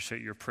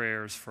Appreciate your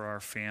prayers for our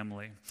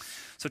family.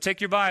 So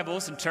take your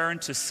Bibles and turn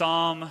to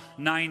Psalm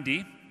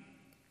 90.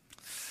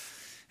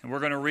 And we're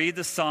going to read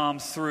the psalm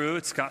through.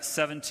 It's got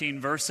 17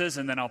 verses,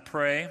 and then I'll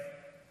pray.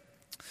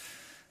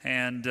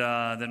 And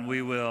then I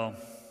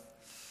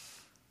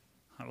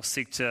will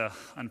seek to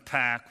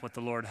unpack what the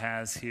Lord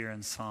has here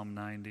in Psalm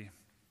 90.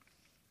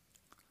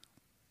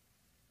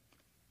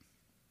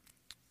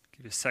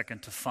 Give you a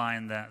second to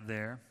find that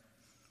there.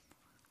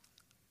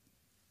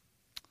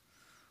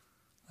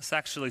 Let's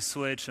actually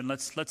switch and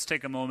let's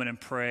take a moment and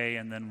pray,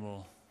 and then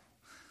we'll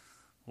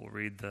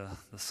read the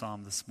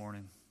psalm this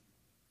morning.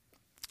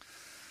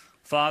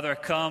 Father, I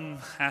come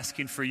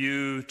asking for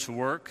you to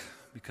work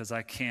because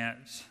I can't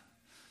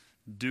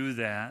do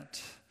that.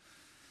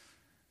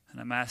 And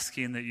I'm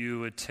asking that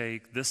you would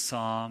take this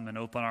psalm and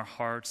open our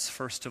hearts,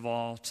 first of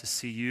all, to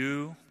see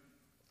you,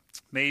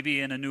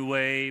 maybe in a new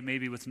way,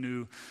 maybe with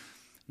new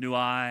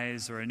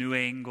eyes or a new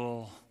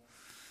angle,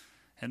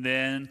 and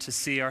then to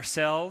see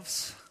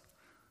ourselves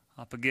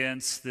up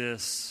against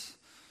this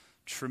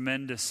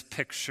tremendous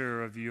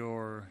picture of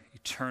your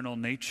eternal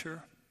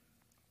nature.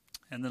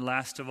 And then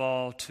last of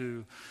all,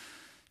 to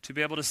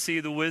be able to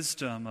see the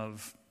wisdom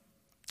of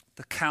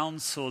the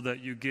counsel that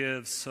you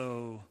give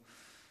so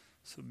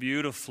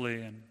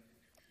beautifully and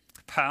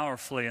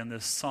powerfully in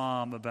this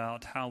psalm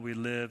about how we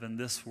live in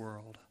this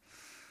world.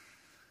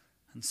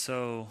 And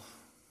so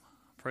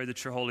I pray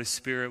that your Holy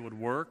Spirit would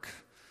work.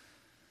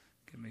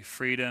 Give me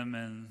freedom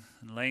and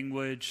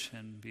language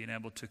and being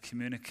able to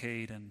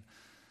communicate, and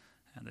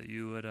that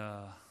you would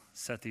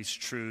set these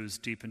truths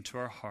deep into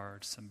our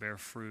hearts and bear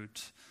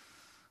fruit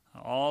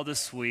all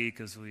this week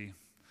as we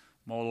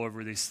mull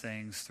over these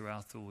things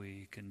throughout the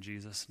week. In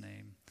Jesus'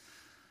 name,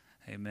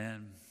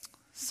 amen.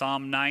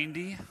 Psalm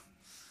 90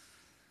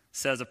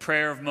 says, a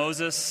prayer of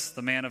Moses,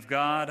 the man of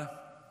God.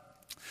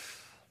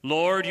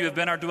 Lord, you have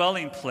been our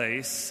dwelling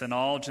place in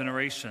all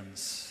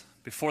generations.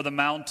 Before the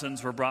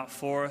mountains were brought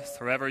forth,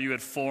 or ever you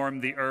had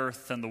formed the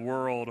earth and the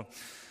world,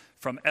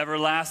 from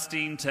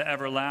everlasting to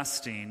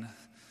everlasting,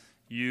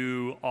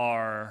 you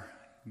are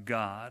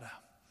God.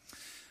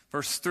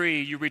 Verse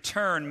 3, you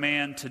return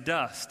man to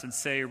dust and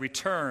say,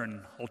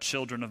 return, O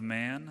children of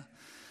man.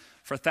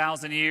 For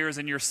 1,000 years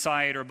in your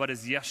sight are but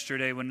as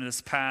yesterday when it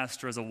is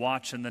past, or as a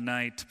watch in the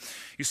night.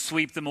 You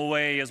sweep them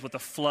away as with a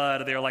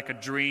flood. They are like a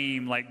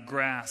dream, like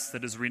grass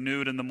that is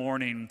renewed in the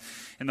morning.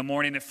 In the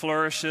morning it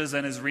flourishes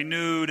and is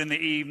renewed. In the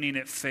evening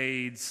it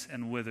fades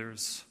and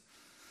withers.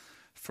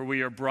 For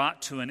we are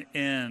brought to an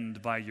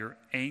end by your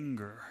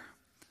anger.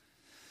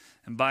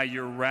 And by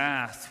your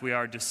wrath we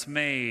are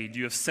dismayed.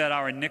 You have set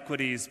our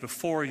iniquities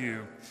before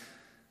you,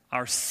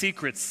 our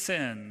secret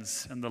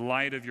sins in the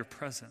light of your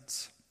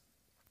presence.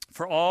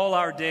 For all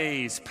our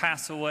days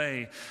pass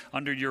away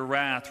under your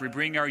wrath. We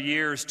bring our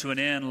years to an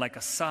end like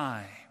a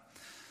sigh.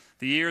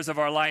 The years of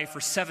our life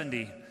are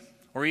 70,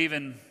 or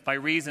even by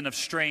reason of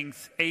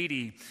strength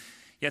 80.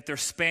 Yet their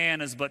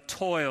span is but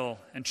toil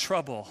and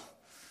trouble.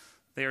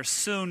 They are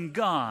soon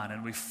gone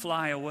and we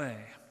fly away.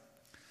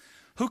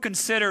 Who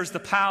considers the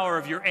power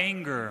of your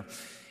anger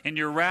and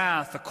your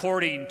wrath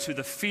according to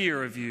the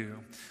fear of you?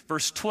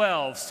 Verse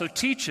 12, so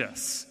teach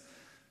us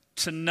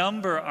to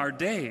number our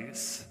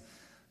days,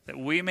 that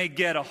we may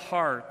get a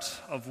heart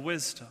of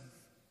wisdom.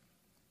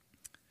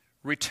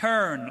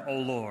 Return, O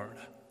Lord.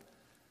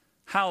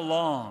 How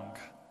long?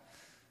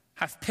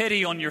 Have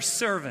pity on your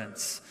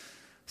servants.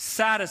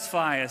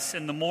 Satisfy us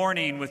in the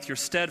morning with your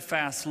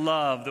steadfast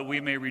love, that we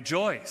may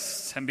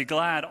rejoice and be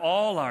glad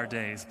all our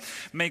days.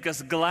 Make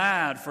us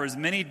glad for as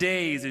many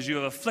days as you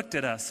have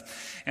afflicted us,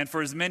 and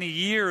for as many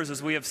years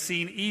as we have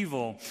seen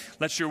evil.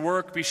 Let your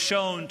work be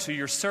shown to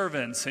your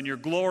servants, and your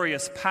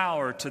glorious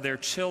power to their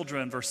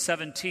children. Verse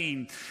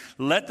 17,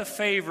 let the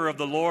favor of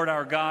the Lord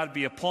our God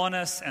be upon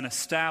us, and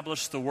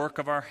establish the work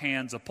of our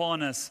hands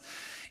upon us.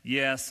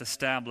 Yes,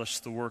 establish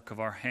the work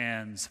of our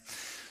hands.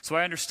 So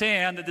I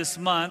understand that this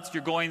month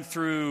you're going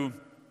through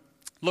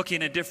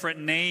looking at different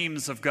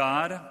names of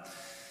God.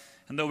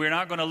 And though we're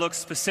not going to look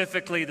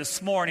specifically this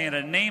morning at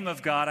a name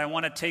of God, I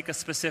want to take a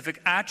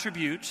specific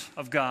attribute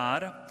of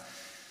God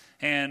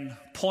and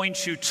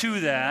point you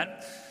to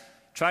that.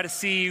 Try to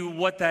see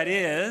what that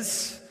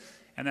is,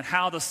 and then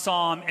how the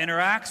psalm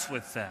interacts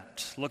with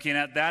that. Looking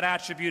at that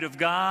attribute of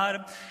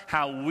God,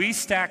 how we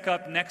stack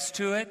up next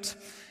to it,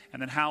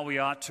 and then how we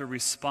ought to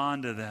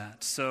respond to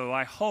that. So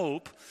I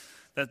hope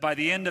that by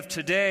the end of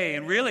today,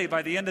 and really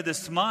by the end of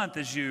this month,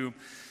 as you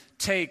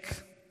take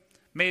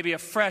maybe a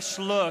fresh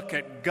look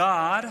at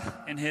God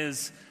and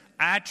his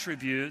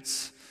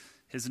attributes,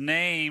 his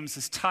names,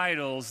 his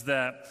titles,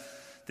 that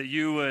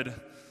you would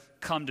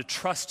come to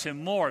trust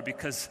him more,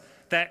 because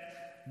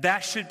that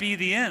should be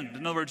the end.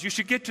 In other words, you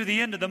should get to the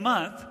end of the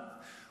month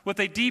with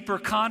a deeper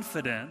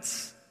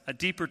confidence, a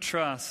deeper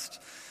trust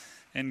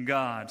in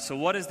God. So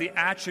what is the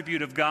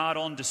attribute of God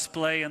on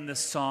display in this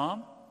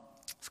psalm?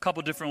 There's a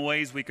couple different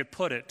ways we could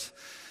put it.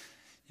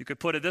 You could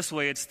put it this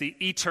way: it's the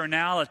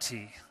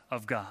eternality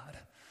of God.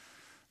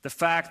 The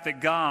fact that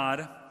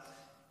God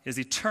is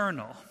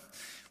eternal.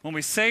 When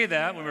we say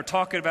that, when we're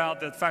talking about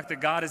the fact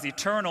that God is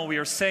eternal, we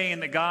are saying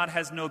that God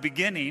has no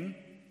beginning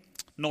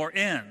nor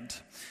end.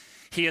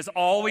 He has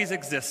always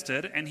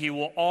existed, and he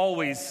will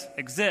always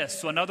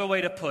exist. So another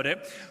way to put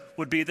it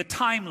would be the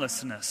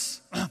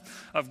timelessness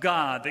of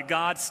God, that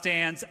God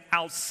stands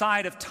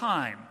outside of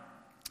time.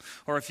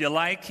 Or if you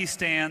like, he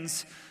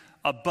stands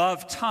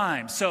above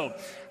time. So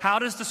how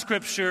does the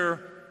scripture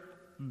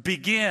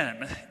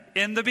begin?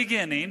 In the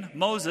beginning,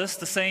 Moses,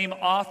 the same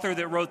author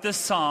that wrote this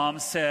psalm,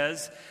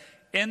 says,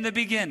 in the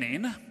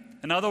beginning,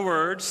 in other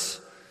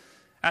words,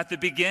 at the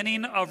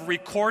beginning of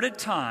recorded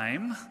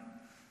time,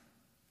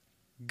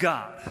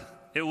 God.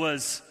 It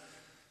was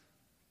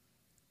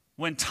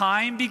when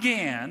time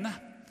began,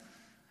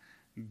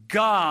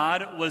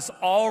 God was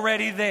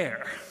already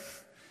there.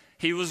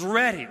 He was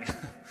ready.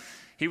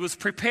 He was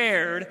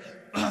prepared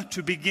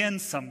to begin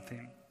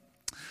something.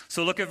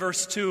 So look at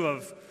verse 2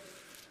 of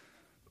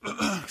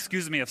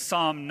of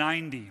Psalm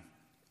 90.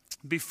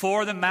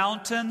 Before the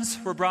mountains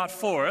were brought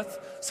forth,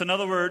 so in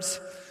other words,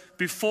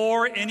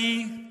 before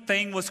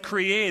anything was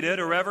created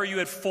or ever you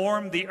had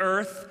formed the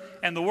earth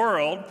and the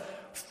world,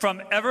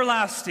 from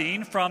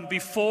everlasting, from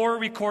before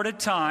recorded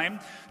time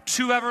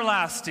to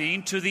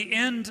everlasting, to the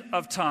end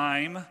of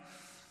time,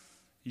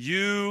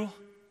 you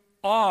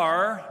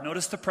are,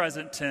 notice the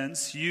present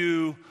tense,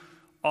 you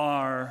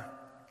are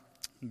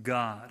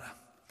God.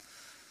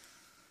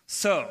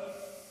 So,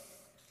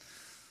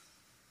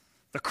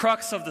 the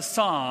crux of the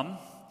psalm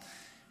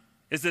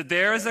is that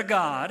there is a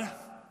God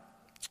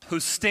who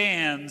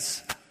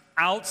stands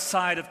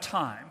outside of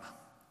time.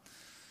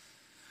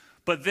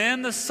 But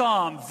then the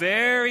psalm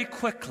very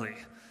quickly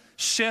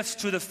shifts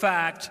to the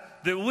fact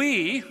that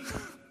we,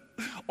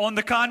 on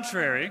the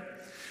contrary,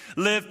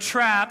 live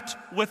trapped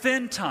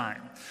within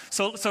time.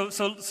 So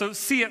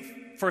see it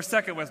for a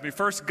second with me.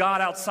 First, God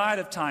outside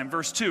of time.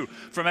 Verse 2,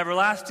 from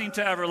everlasting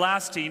to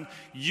everlasting,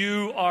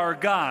 you are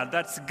God.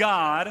 That's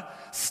God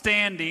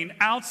standing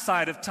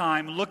outside of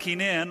time, looking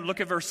in.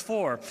 Look at verse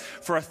 4.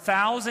 For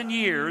 1,000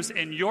 years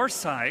in your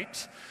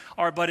sight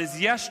are but as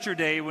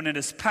yesterday when it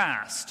is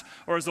past,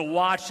 or as a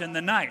watch in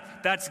the night.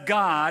 That's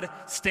God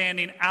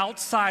standing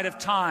outside of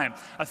time.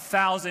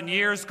 1,000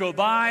 years go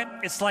by.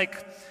 It's like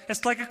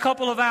a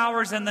couple of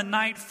hours in the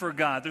night for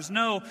God. There's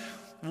no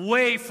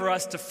way for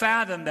us to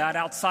fathom that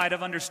outside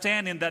of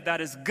understanding that that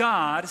is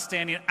God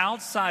standing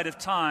outside of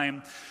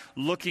time,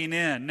 looking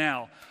in.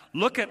 Now,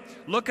 look at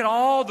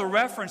all the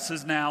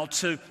references now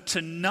to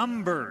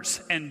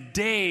numbers and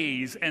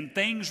days and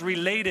things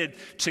related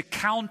to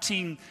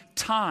counting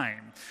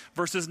time.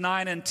 Verses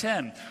 9 and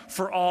 10.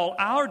 For all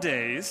our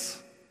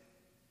days,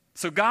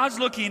 so God's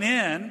looking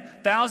in,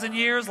 1,000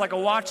 years like a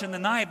watch in the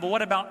night, but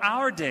what about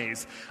our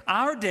days?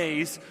 Our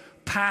days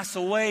pass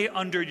away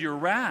under your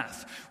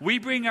wrath. We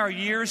bring our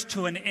years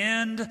to an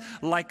end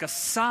like a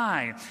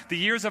sigh. The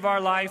years of our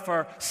life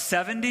are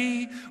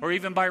 70, or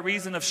even by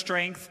reason of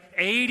strength,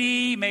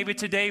 80. Maybe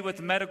today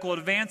with medical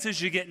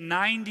advances you get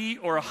 90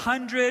 or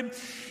 100.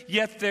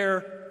 Yet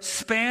their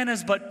span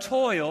is but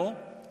toil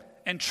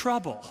and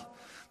trouble.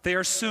 They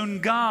are soon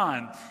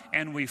gone,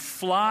 and we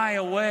fly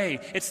away.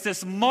 It's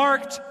this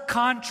marked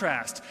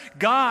contrast.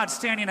 God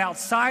standing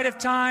outside of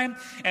time,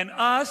 and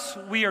us,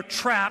 we are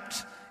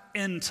trapped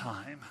in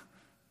time.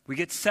 We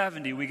get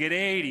 70, we get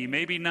 80,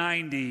 maybe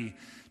 90,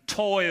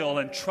 toil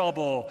and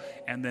trouble,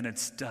 and then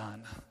it's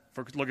done.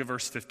 Look at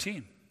verse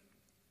 15.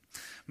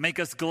 Make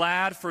us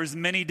glad for as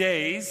many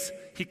days.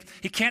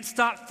 He can't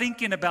stop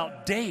thinking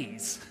about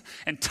days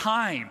and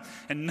time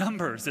and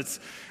numbers. It's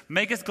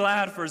make us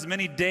glad for as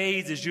many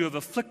days as you have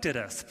afflicted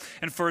us,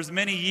 and for as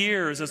many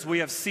years as we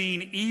have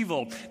seen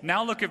evil.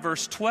 Now look at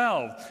verse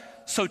 12.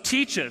 So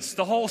teach us,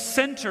 the whole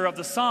center of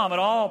the psalm, it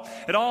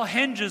all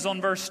hinges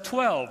on verse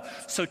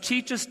 12. So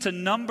teach us to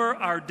number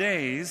our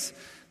days,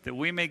 that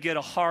we may get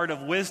a heart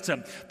of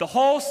wisdom. The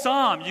whole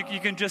psalm, you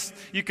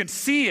can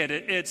see it.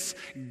 It's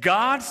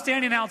God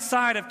standing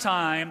outside of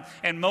time,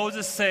 and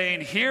Moses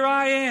saying, here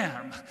I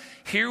am,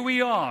 here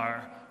we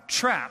are,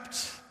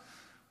 trapped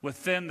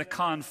within the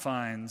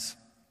confines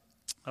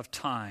of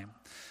time.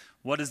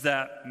 What does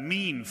that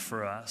mean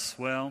for us?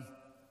 Well,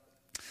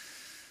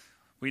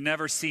 we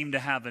never seem to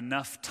have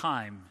enough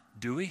time,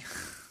 do we?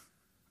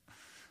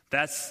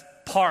 That's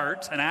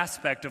an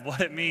aspect of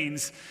what it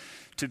means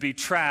to be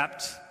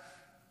trapped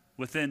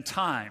within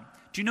time.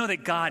 Do you know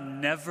that God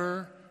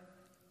never,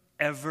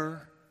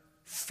 ever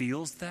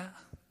feels that?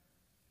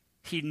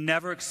 He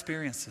never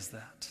experiences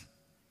that.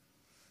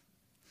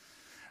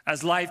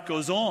 As life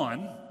goes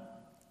on,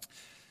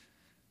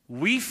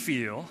 we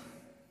feel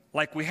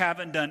like we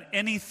haven't done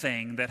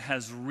anything that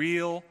has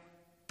real,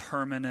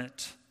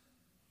 permanent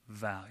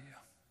value.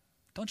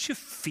 Don't you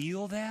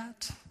feel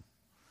that?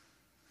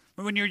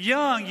 When you're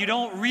young, you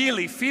don't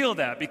really feel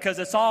that because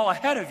it's all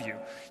ahead of you.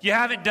 You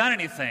haven't done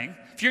anything.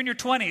 If you're in your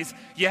 20s,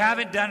 you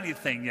haven't done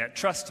anything yet,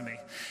 trust me.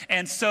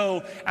 And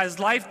so as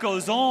life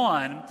goes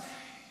on,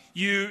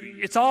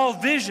 It's all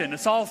vision,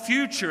 it's all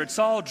future, it's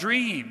all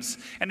dreams.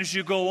 And as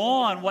you go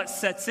on, what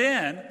sets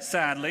in,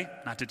 sadly,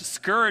 not to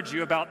discourage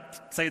you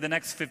about, say, the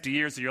next 50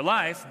 years of your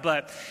life,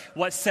 but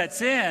what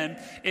sets in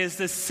is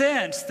the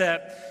sense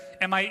that,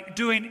 am I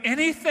doing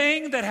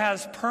anything that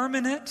has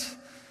permanent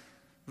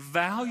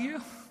value?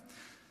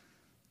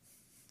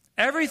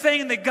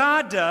 Everything that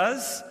God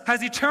does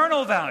has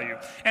eternal value,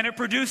 and it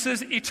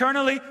produces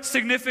eternally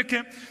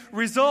significant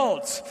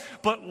results.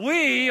 But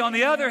we, on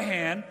the other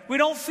hand, we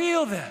don't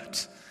feel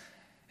that.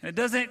 And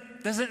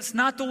it's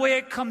not the way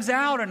it comes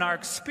out in our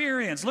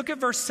experience. Look at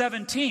verse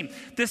 17.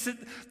 This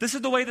is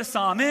the way the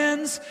psalm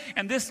ends,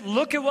 and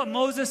look at what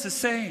Moses is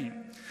saying.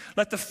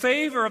 Let the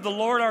favor of the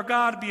Lord our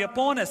God be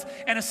upon us,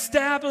 and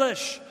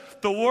establish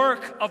the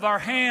work of our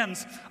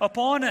hands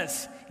upon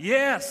us.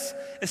 Yes,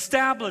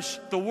 establish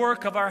the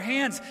work of our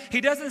hands.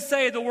 He doesn't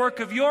say the work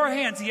of your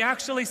hands. He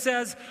actually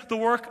says the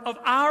work of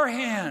our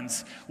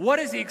hands. What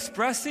is he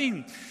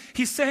expressing?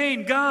 He's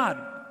saying,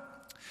 God,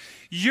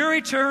 you're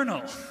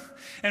eternal,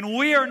 and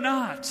we are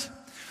not.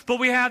 But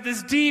we have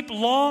this deep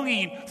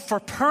longing for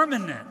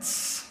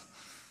permanence.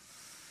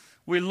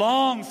 We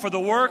long for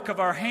the work of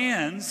our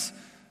hands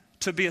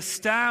to be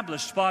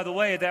established. By the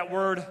way, that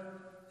word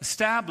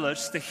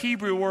established, the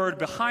Hebrew word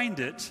behind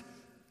it,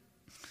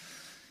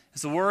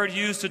 is the word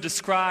used to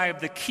describe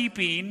the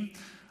keeping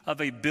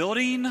of a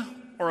building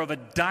or of a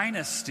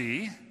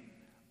dynasty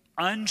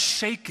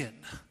unshaken.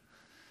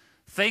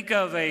 Think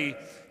of a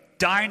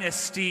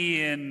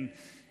dynasty in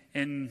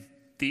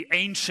the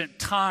ancient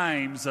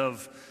times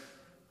of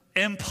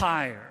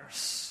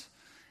empires.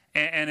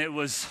 And it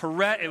was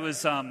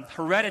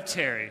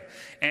hereditary.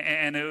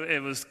 And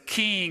it was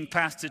king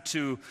passed it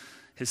to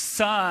his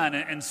son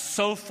and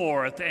so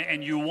forth.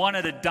 And you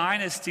wanted a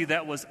dynasty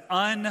that was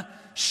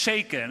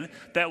unshaken,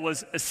 that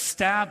was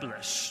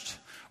established.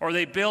 Or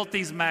they built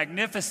these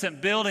magnificent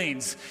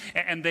buildings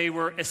and they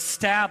were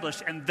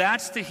established. And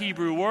that's the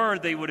Hebrew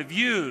word they would have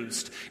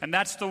used. And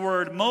that's the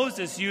word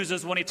Moses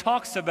uses when he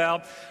talks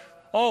about,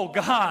 oh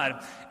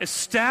God,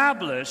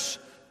 establish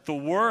the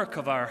work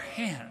of our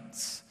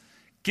hands.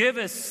 Give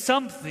us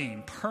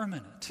something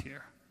permanent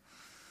here.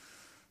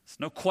 There's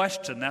no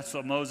question that's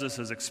what Moses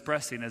is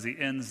expressing as he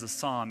ends the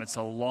psalm. It's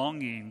a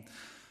longing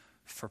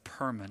for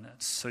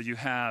permanence. So you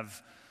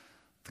have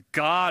the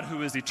God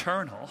who is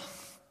eternal.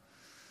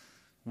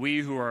 We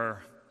who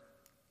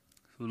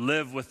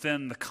live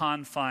within the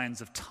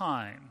confines of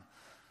time,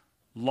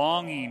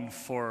 longing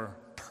for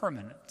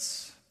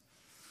permanence,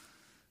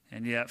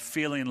 and yet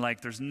feeling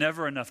like there's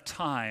never enough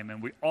time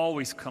and we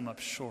always come up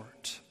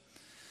short.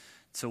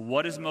 So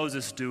what does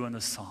Moses do in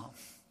the psalm?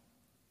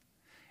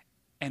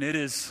 And it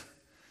is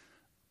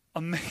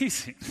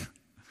amazing.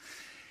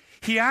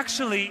 He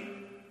actually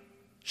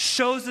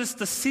shows us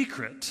the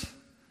secret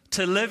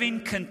to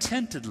living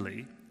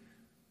contentedly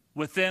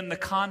within the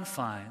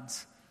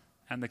confines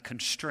and the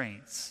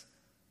constraints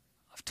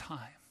of time.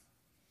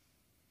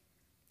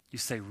 You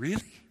say,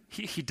 really?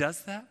 He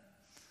does that?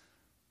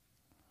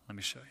 Let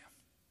me show you.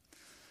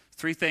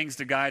 3 things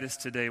to guide us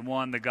today.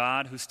 1, the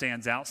God who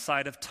stands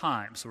outside of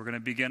time. So we're going to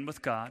begin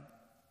with God,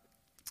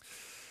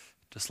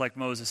 just like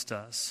Moses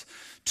does.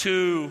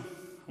 2,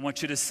 I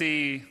want you to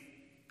see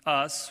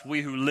us,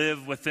 we who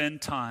live within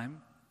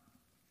time.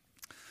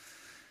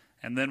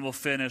 And then we'll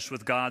finish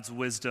with God's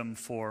wisdom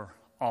for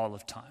all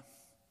of time.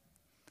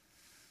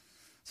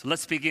 So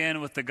let's begin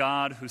with the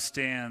God who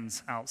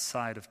stands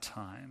outside of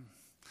time.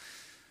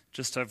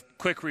 Just a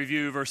quick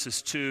review,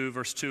 verse 2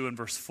 and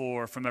verse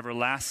 4. From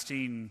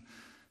everlasting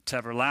to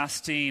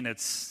everlasting,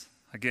 it's,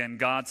 again,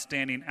 God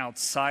standing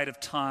outside of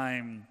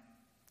time.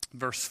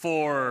 Verse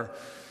 4,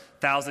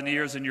 1,000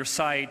 years in your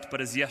sight, but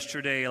as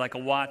yesterday like a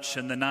watch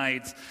in the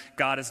night.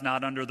 God is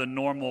not under the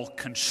normal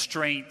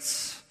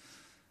constraints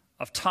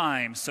of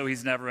time, so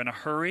he's never in a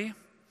hurry.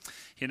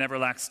 He never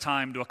lacks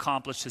time to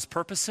accomplish his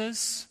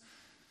purposes.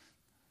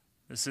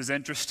 This is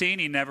interesting.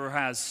 He never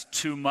has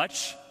too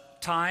much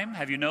time.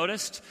 Have you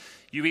noticed?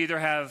 You either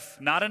have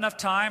not enough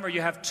time or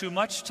you have too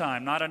much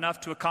time. Not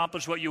enough to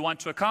accomplish what you want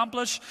to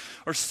accomplish,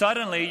 or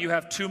suddenly you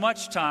have too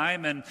much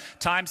time and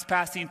time's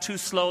passing too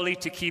slowly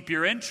to keep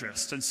your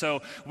interest. And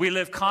so we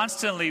live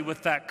constantly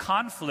with that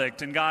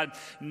conflict, and God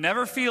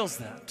never feels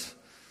that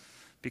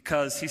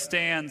because he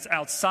stands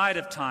outside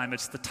of time.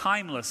 It's the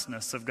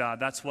timelessness of God.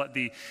 That's what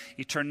the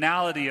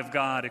eternality of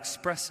God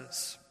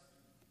expresses.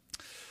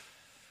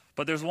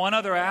 But there's one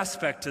other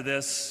aspect to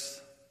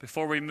this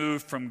before we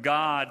move from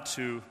God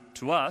to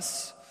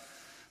us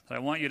that I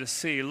want you to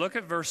see. Look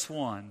at verse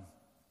 1.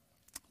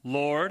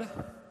 Lord,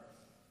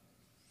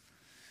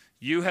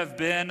 you have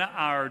been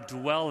our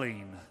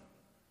dwelling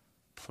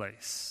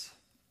place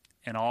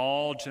in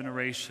all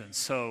generations.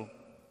 So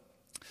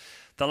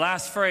the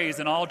last phrase,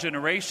 in all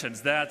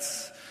generations,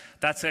 that's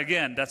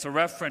a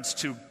reference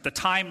to the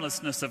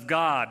timelessness of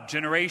God,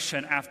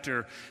 generation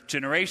after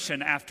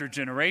generation after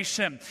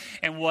generation.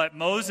 And what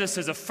Moses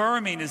is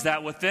affirming is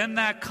that within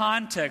that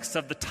context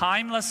of the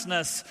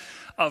timelessness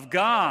of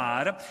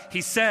God,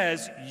 he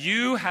says,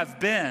 you have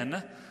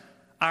been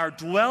our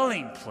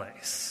dwelling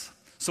place.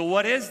 So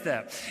what is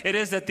that? It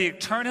is that the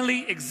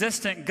eternally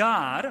existent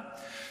God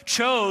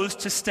chose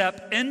to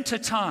step into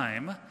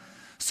time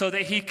so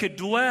that he could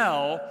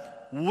dwell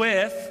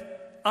with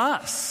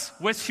us,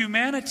 with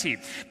humanity.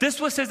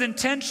 This was his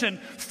intention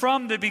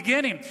from the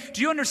beginning.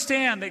 Do you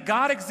understand that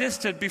God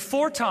existed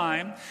before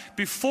time,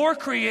 before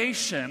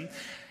creation,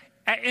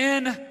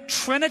 in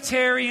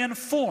Trinitarian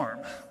form?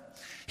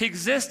 He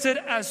existed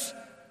as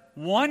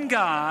one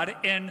God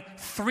in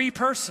three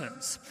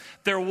persons.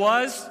 There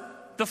was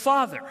the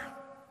Father.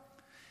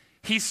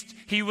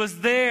 He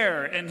was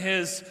there in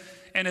his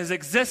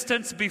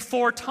existence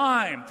before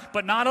time,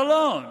 but not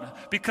alone,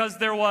 because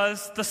there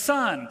was the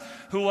Son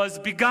who was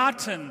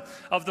begotten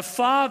of the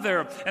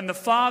Father, and the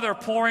Father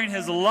pouring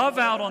his love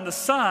out on the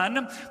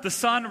Son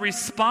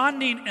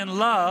responding in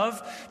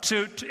love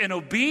in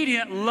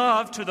obedient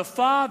love to the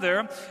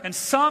Father, and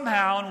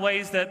somehow in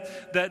ways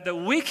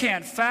that we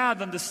can't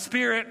fathom, the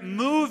Spirit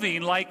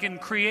moving, like in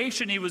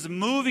creation he was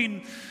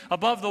moving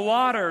above the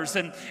waters,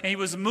 and he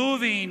was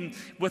moving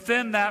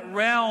within that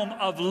realm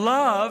of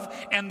love,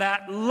 and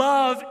that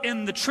love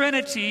in the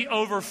Trinity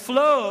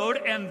overflowed,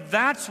 and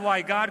that's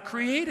why God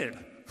created.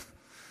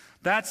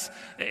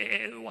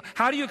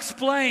 How do you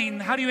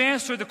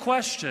answer the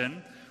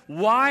question,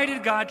 why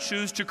did God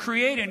choose to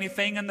create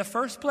anything in the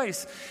first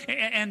place?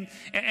 And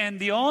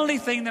the only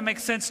thing that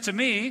makes sense to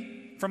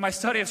me from my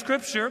study of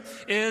Scripture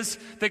is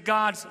that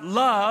God's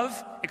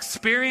love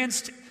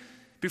experienced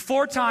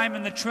before time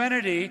in the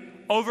Trinity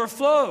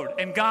overflowed,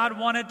 and God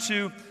wanted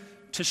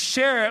to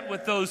share it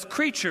with those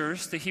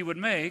creatures that he would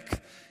make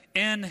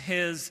in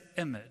his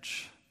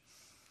image.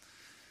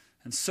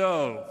 And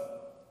so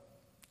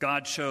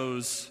God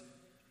chose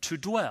to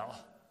dwell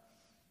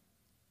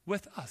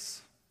with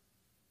us.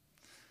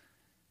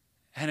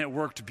 And it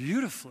worked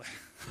beautifully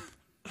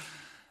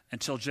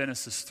until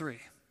Genesis 3.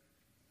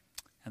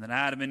 And then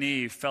Adam and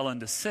Eve fell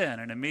into sin,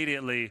 and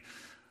immediately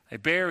a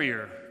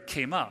barrier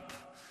came up.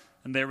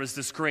 And there was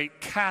this great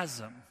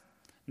chasm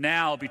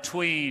now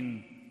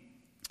between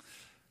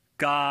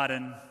God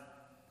and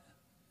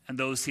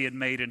those he had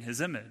made in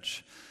his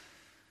image.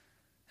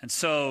 And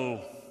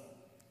so,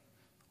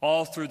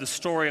 all through the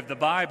story of the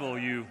Bible,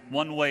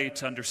 one way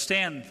to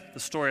understand the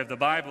story of the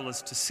Bible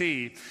is to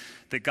see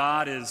that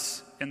God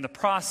is in the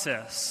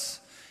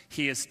process.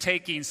 He is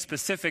taking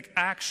specific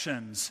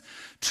actions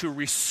to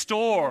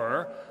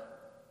restore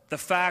the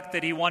fact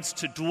that he wants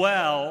to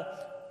dwell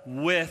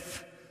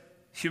with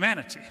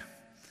humanity.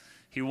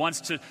 He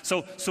wants to,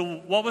 so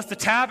what was the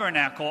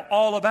tabernacle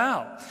all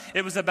about?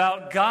 It was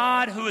about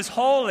God who is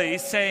holy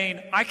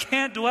saying, I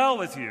can't dwell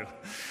with you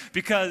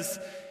because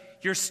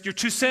you're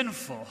too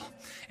sinful.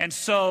 And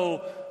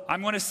so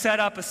I'm going to set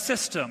up a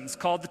system. It's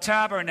called the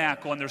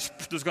tabernacle, and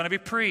there's going to be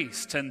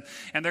priests, and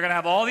they're going to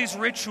have all these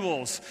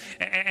rituals,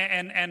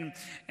 and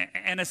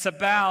it's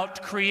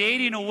about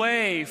creating a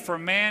way for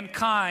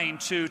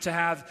mankind to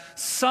have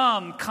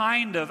some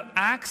kind of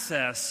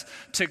access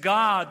to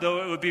God,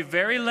 though it would be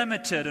very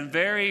limited and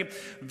very,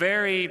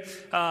 very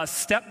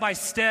step by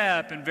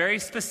step and very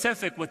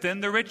specific within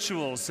the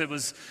rituals. It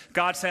was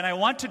God saying, I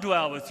want to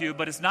dwell with you,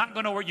 but it's not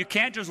going to work. You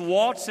can't just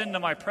waltz into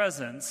my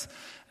presence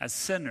as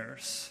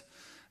sinners.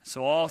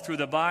 So all through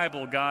the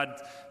Bible,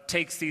 God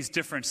takes these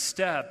different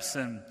steps,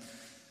 and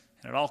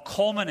it all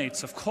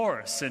culminates, of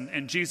course,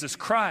 in Jesus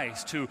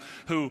Christ,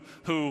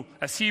 who,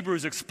 as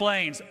Hebrews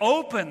explains,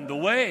 opened the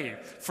way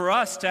for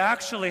us to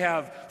actually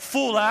have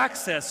full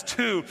access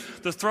to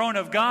the throne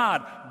of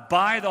God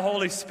by the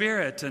Holy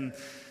Spirit. And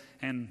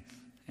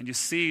you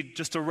see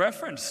just a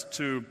reference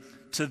to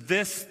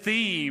this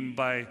theme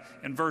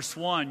in verse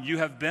 1, you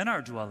have been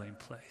our dwelling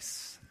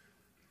place.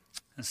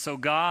 And so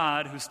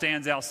God, who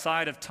stands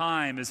outside of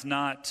time, is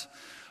not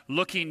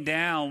looking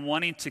down,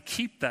 wanting to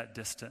keep that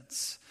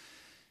distance.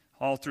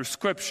 All through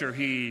Scripture,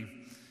 he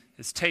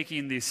is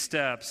taking these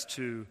steps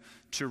to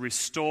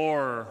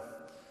restore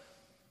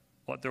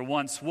what there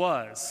once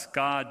was.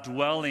 God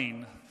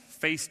dwelling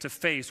face to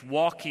face,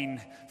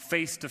 walking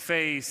face to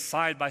face,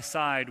 side by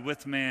side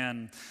with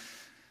man,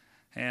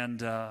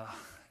 and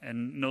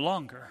no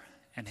longer,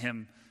 and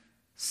him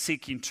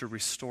seeking to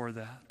restore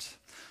that.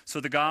 So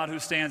the God who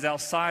stands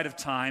outside of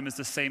time is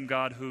the same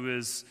God who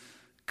is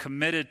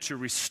committed to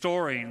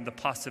restoring the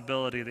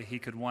possibility that he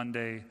could one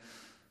day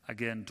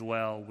again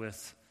dwell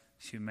with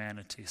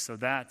humanity. So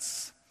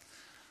that's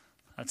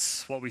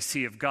what we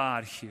see of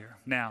God here.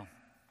 Now,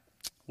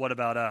 what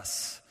about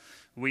us,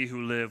 we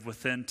who live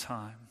within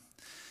time?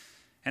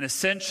 And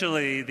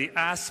essentially, the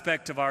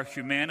aspect of our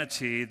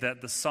humanity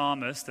that the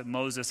psalmist, that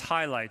Moses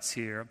highlights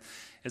here,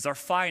 is our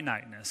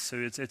finiteness. So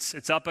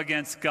it's up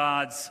against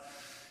God's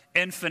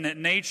infinite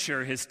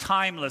nature, his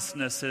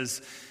timelessness,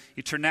 his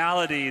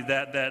eternality,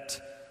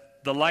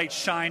 that the light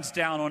shines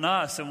down on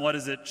us. And what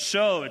does it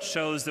show? It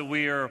shows that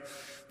we are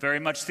very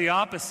much the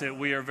opposite.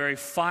 We are very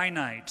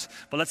finite.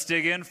 But let's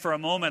dig in for a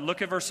moment.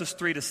 Look at verses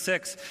 3 to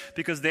 6,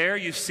 because there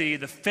you see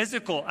the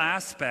physical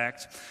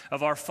aspect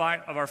of our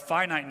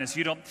finiteness.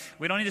 We don't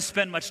need to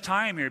spend much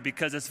time here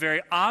because it's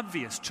very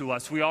obvious to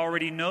us. We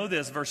already know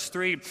this. Verse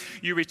 3,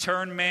 you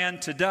return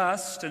man to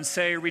dust and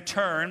say,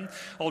 return,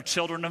 O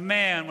children of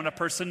man. When a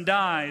person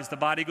dies, the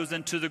body goes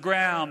into the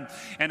ground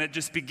and it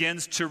just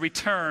begins to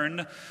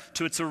return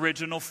to its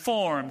original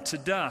form, to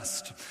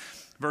dust.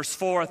 Verse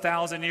 4,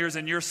 1,000 years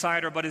in your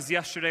sight are but as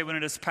yesterday when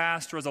it is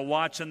past, or as a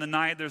watch in the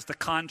night. There's the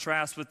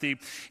contrast with the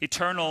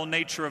eternal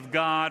nature of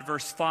God.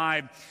 Verse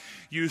 5,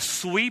 you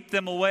sweep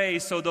them away,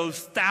 so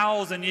those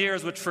 1,000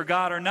 years which for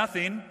God are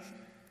nothing.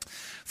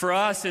 For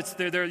us,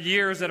 they're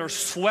years that are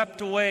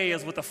swept away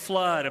as with a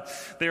flood.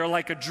 They are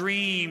like a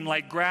dream,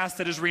 like grass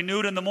that is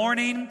renewed in the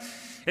morning.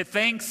 It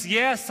thinks,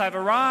 yes, I've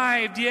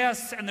arrived,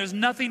 yes, and there's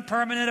nothing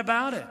permanent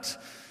about it.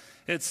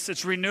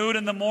 It's renewed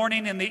in the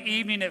morning, in the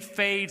evening it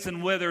fades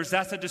and withers.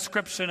 That's a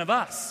description of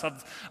us,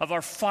 of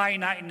our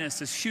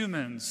finiteness as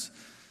humans.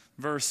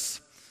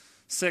 Verse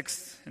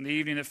 6, in the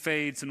evening it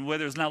fades and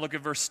withers. Now look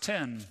at verse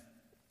 10.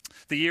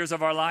 The years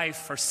of our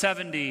life are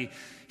 70.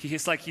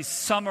 He's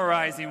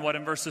summarizing what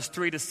in verses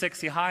 3 to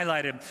 6 he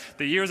highlighted.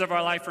 The years of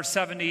our life are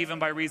 70, even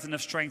by reason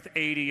of strength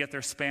 80, yet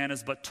their span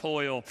is but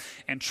toil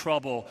and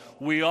trouble.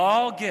 We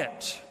all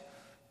get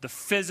the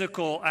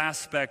physical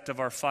aspect of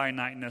our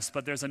finiteness,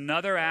 but there's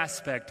another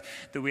aspect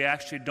that we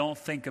actually don't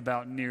think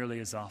about nearly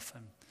as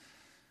often.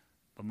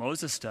 But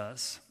Moses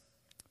does,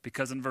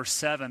 because in verse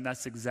 7,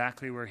 that's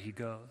exactly where he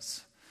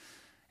goes.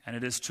 And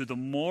it is to the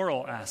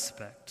moral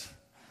aspect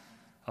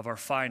of our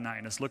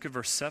finiteness. Look at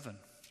verse 7.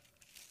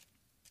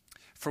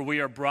 For we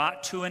are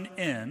brought to an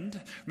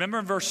end. Remember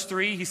in verse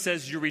 3, he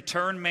says, you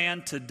return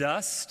man to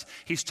dust.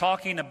 He's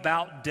talking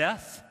about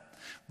death.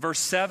 Verse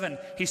 7,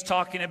 he's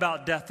talking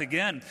about death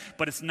again.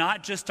 But it's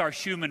not just our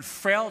human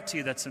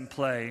frailty that's in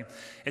play.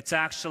 It's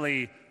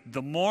actually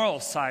the moral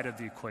side of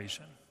the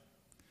equation.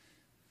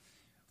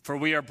 For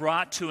we are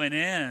brought to an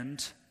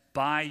end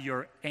by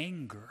your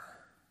anger.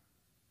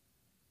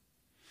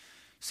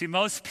 See,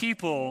 most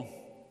people,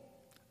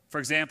 for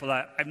example,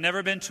 I've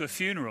never been to a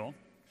funeral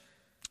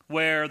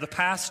where the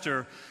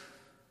pastor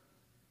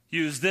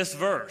used this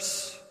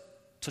verse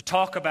to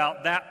talk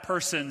about that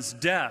person's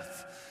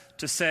death,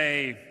 to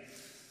say,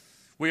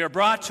 we are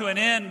brought to an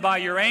end by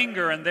your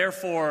anger, and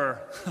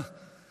therefore,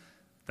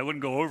 that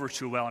wouldn't go over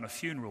too well in a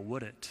funeral,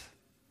 would it?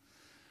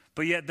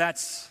 But yet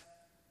that's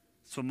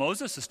what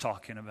Moses is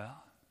talking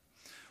about.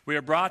 We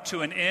are brought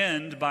to an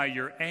end by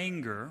your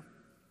anger,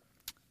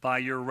 by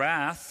your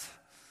wrath.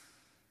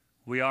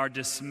 We are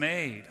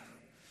dismayed.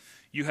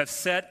 You have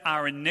set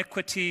our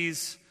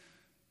iniquities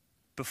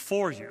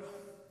before you,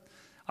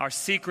 our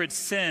secret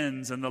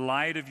sins in the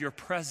light of your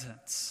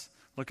presence.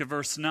 Look at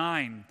verse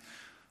 9.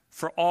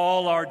 For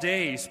all our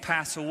days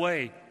pass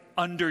away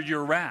under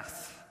your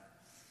wrath.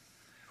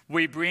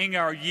 We bring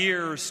our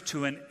years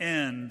to an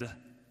end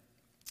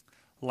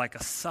like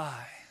a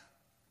sigh.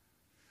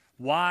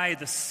 Why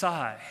the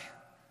sigh?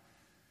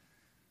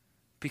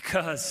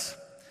 Because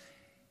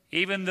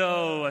even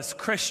though as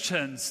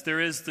Christians there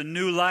is the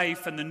new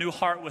life and the new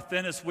heart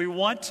within us, we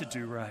want to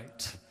do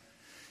right.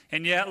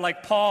 And yet,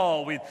 like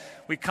Paul,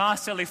 we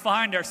constantly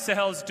find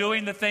ourselves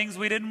doing the things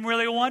we didn't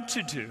really want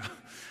to do.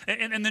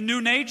 In the new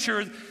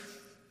nature,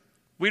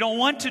 we don't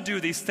want to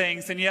do these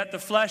things, and yet the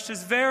flesh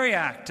is very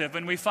active,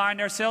 and we find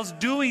ourselves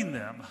doing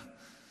them.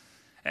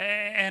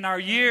 And our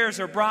years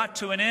are brought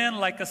to an end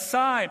like a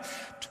sigh.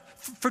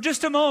 For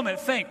just a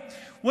moment, think,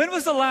 when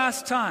was the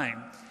last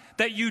time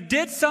that you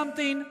did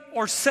something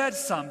or said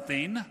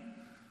something,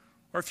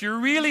 or if you're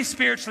really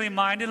spiritually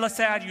minded,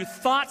 let's add you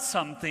thought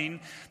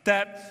something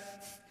that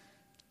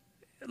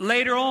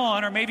later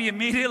on, or maybe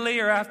immediately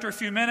or after a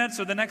few minutes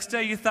or the next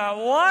day, you thought,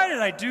 why did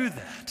I do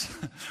that?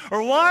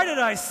 Or why did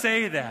I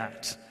say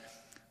that?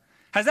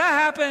 Has that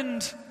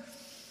happened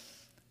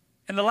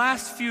in the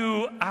last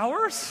few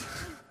hours?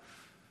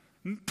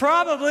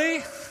 Probably.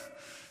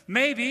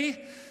 Maybe.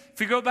 If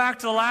we go back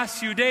to the last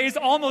few days,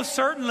 almost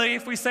certainly,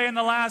 if we say in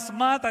the last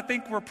month, I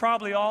think we're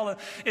probably all,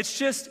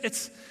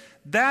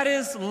 that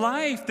is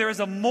life. There is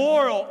a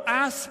moral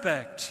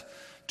aspect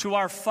to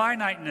our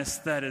finiteness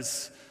that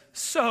is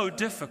so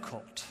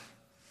difficult.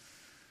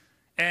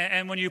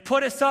 And when you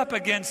put us up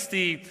against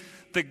the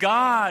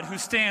God who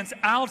stands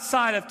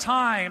outside of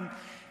time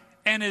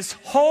and is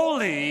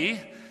holy,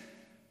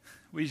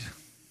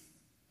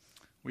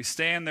 we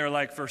stand there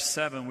like verse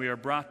 7, we are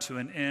brought to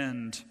an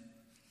end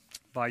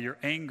by your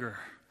anger.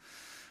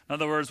 In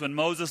other words, when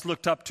Moses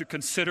looked up to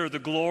consider the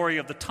glory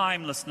of the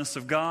timelessness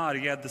of God,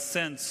 he had the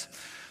sense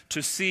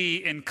to see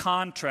in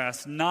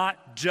contrast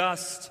not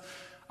just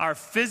our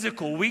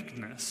physical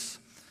weakness,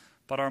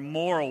 but our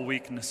moral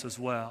weakness as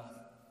well.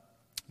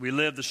 We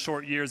live the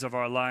short years of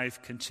our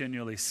life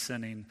continually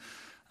sinning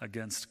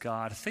against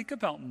God. Think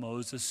about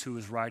Moses who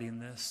was writing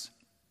this.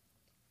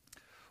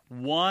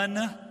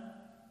 One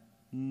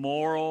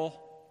moral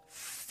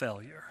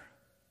failure.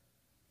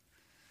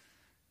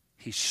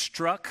 He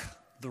struck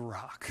the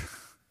rock.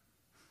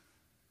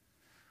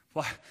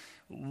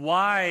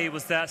 Why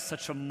was that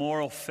such a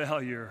moral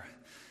failure?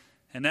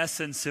 In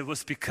essence, it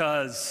was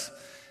because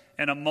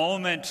in a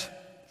moment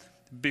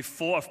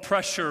of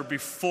pressure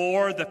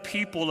before the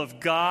people of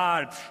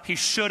God, he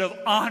should have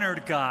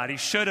honored God. He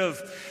should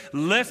have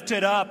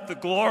lifted up the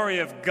glory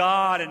of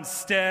God.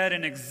 Instead,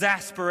 in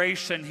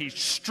exasperation, he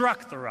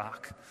struck the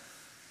rock.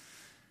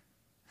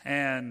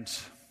 And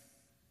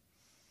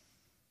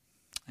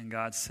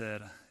God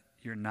said,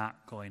 you're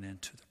not going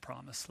into the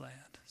promised land.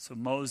 So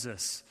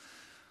Moses,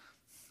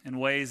 in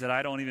ways that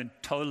I don't even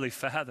totally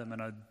fathom, in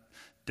a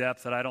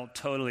depth that I don't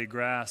totally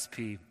grasp,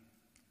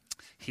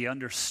 he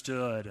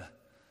understood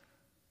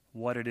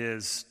what it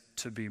is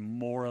to be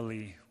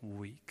morally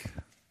weak.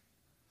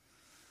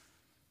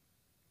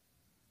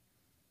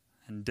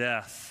 And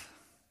death,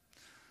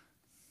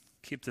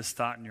 keep this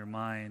thought in your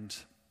mind.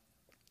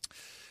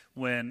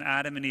 When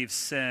Adam and Eve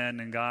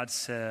sinned and God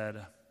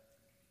said,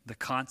 the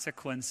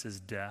consequence is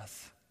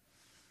death.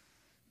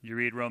 You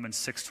read Romans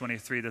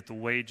 6:23 that the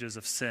wages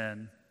of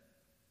sin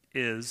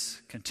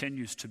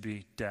continues to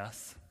be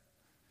death.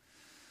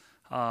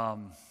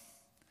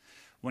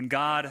 When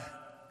God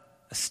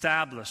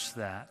established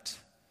that,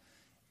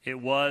 it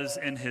was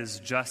in his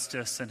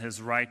justice and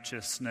his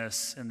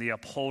righteousness and the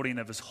upholding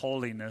of his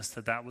holiness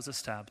that was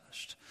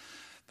established.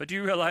 But do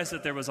you realize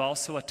that there was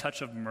also a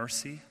touch of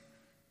mercy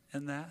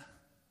in that?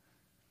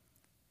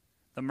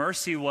 The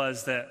mercy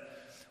was that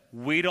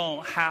we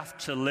don't have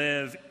to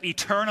live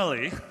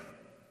eternally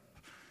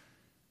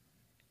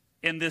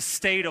in this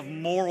state of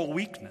moral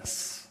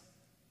weakness.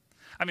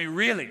 I mean,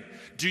 really,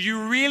 do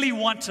you really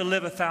want to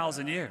live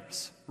 1,000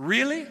 years?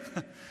 Really?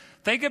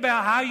 Think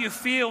about how you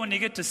feel when you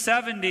get to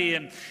 70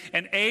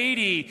 and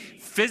 80,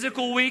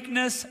 physical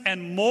weakness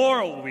and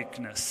moral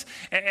weakness,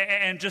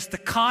 and just the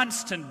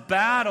constant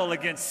battle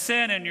against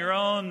sin in your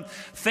own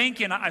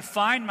thinking. I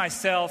find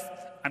myself,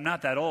 I'm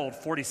not that old,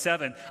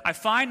 47. I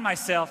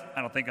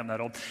don't think I'm that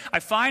old. I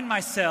find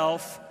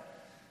myself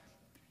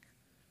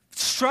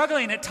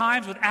struggling at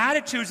times with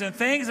attitudes and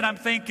things, and I'm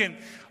thinking,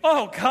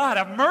 oh God,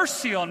 have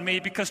mercy on me,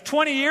 because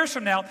 20 years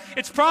from now,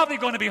 it's probably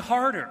going to be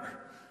harder.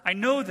 I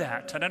know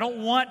that, and I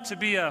don't want to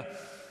be a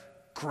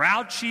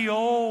grouchy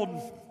old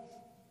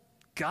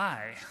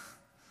guy.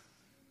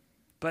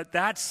 But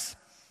that's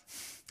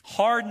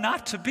hard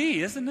not to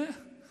be, isn't it?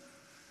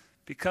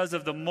 Because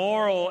of the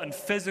moral and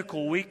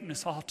physical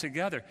weakness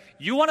altogether.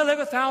 You want to live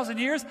 1,000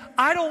 years?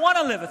 I don't want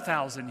to live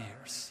 1,000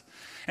 years.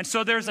 And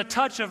so there's a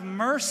touch of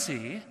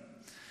mercy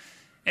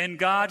in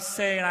God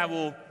saying, I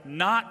will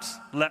not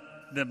let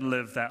them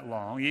live that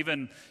long.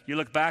 Even you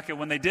look back at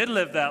when they did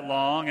live that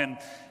long,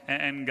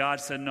 and God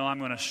said, no, I'm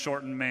going to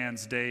shorten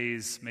man's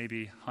days,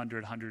 maybe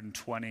 100,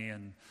 120,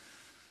 and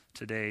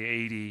today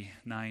 80,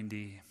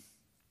 90.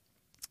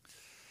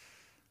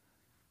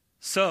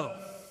 So,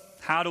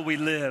 how do we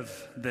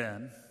live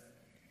then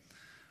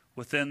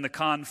within the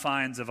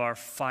confines of our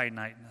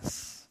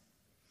finiteness?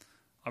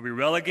 Are we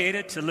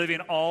relegated to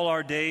living all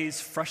our days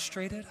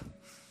frustrated?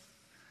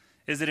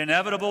 Is it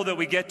inevitable that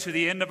we get to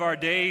the end of our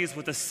days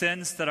with a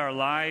sense that our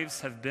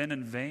lives have been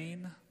in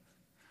vain?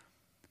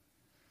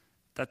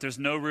 That there's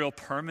no real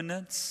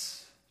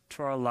permanence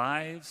to our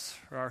lives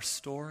or our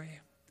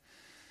story?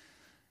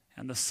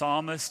 And the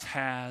psalmist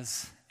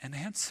has an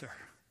answer.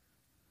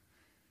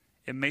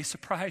 It may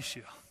surprise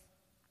you,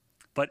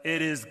 but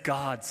it is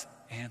God's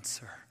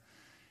answer.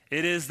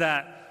 It is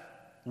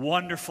that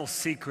wonderful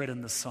secret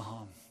in the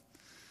psalm.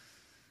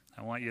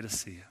 I want you to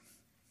see it.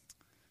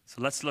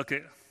 So let's look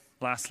at,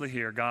 lastly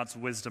here, God's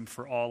wisdom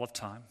for all of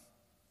time.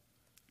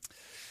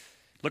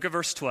 Look at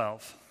verse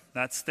 12.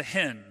 That's the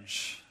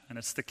hinge, and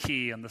it's the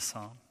key in the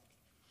psalm.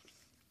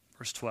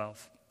 Verse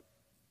 12.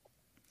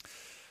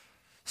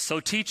 So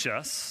teach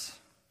us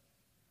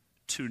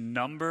to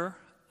number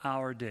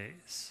our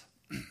days,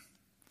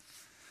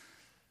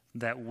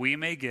 that we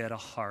may get a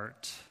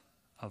heart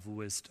of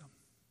wisdom.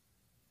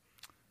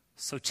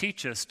 So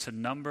teach us to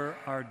number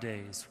our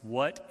days.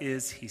 What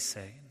is he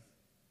saying?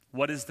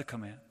 What is the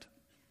command?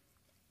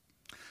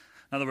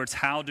 In other words,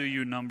 how do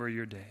you number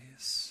your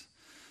days?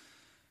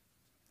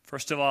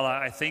 First of all,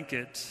 I think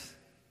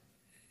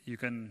you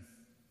can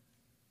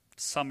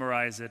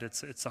summarize it.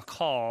 It's a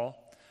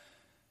call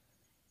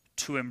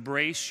to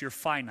embrace your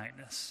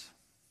finiteness.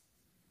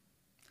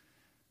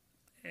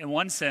 In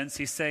one sense,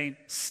 he's saying,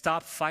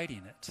 stop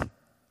fighting it.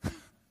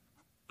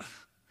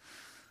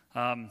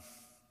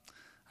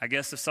 I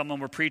guess if someone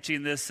were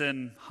preaching this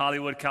in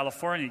Hollywood,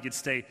 California, you could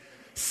say,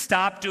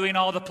 stop doing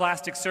all the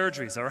plastic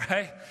surgeries, all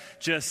right?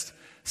 Just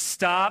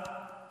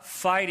stop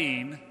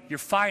fighting your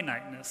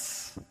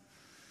finiteness.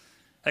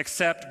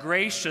 Accept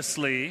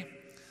graciously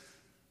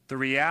the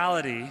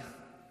reality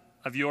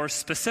of your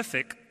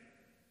specific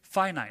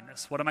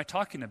finiteness. What am I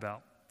talking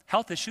about?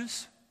 Health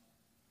issues,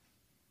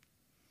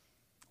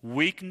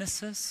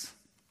 weaknesses,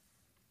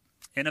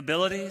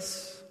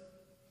 inabilities.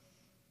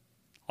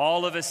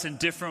 All of us in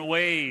different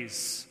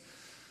ways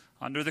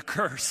under the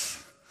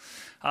curse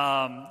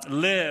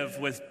live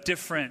with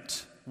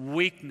different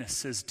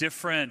weaknesses,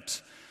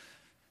 different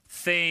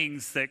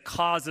things that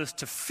cause us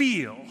to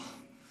feel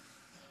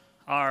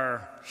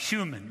our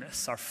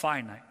humanness, our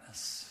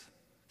finiteness,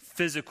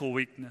 physical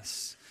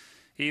weakness,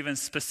 even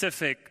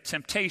specific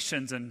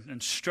temptations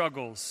and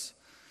struggles.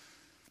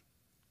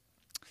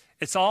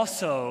 It's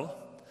also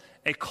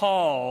a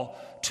call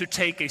to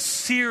take a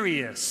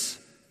serious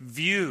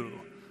view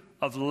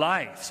of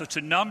life. So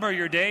to number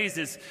your days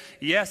is,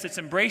 yes, it's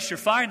embrace your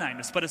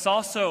finiteness, but it's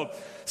also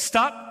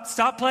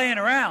stop playing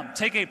around.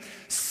 Take a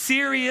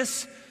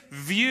serious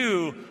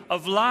view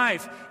of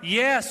life.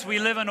 Yes, we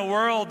live in a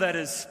world that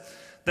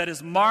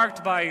is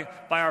marked by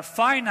our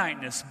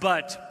finiteness,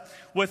 but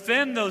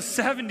within those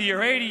 70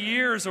 or 80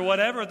 years or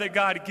whatever that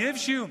God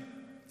gives you,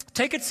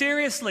 take it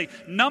seriously.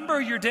 Number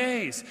your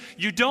days.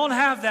 You don't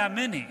have that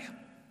many.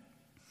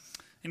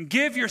 And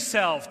give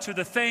yourself to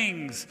the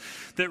things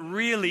that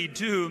really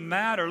do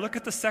matter. Look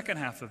at the second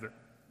half of it.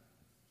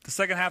 The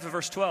second half of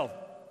verse 12.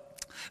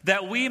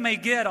 That we may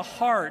get a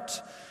heart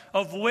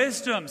of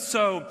wisdom.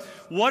 So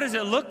what does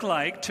it look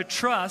like to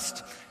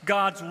trust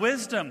God's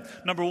wisdom?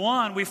 Number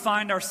one, we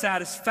find our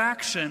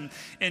satisfaction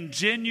in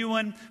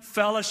genuine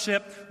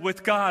fellowship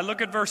with God.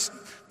 Look at verse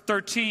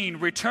 13,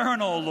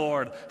 return, O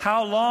Lord.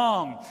 How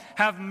long?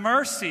 Have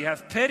mercy,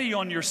 have pity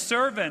on your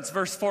servants.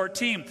 Verse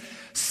 14,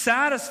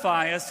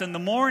 satisfy us in the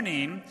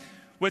morning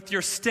with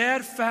your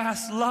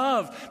steadfast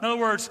love. In other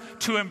words,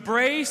 to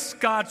embrace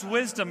God's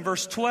wisdom.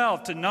 Verse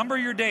 12, to number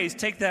your days,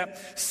 take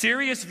that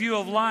serious view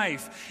of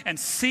life and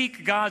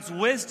seek God's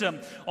wisdom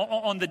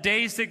on the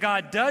days that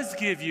God does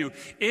give you,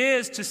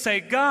 is to say,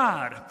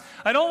 God,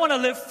 I don't want to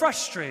live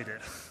frustrated.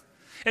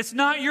 It's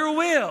not your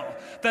will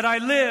that I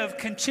live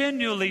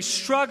continually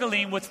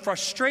struggling with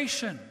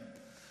frustration.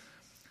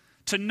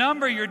 To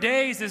number your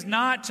days is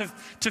not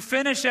to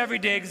finish every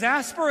day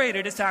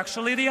exasperated. It's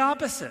actually the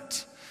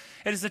opposite.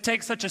 It is to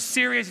take such a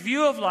serious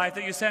view of life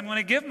that you say, I'm going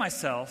to give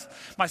myself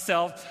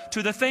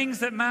to the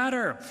things that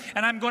matter.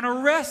 And I'm going to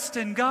rest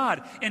in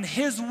God, in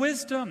His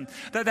wisdom.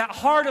 That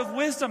heart of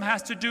wisdom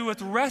has to do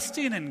with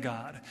resting in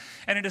God.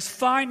 And it is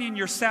finding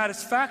your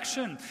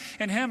satisfaction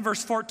in Him.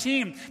 Verse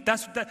 14,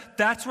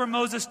 that's where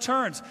Moses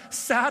turns.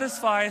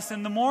 Satisfy us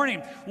in the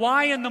morning.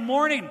 Why in the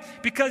morning?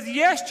 Because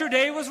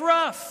yesterday was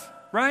rough,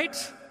 right?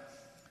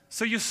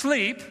 So you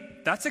sleep.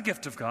 That's a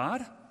gift of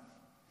God.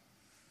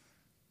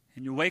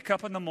 And you wake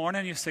up in the morning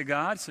and you say,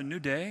 God, it's a new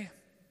day.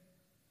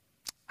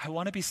 I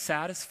want to be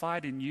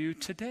satisfied in you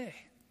today.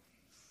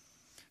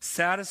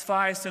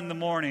 Satisfy us in the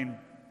morning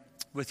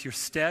with your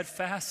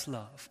steadfast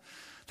love,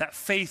 that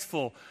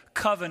faithful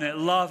covenant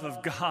love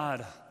of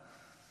God,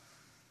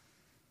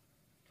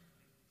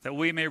 that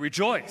we may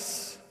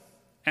rejoice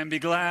and be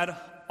glad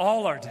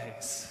all our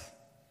days.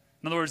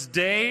 In other words,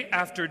 day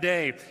after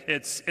day,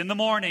 it's in the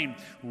morning,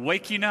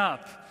 waking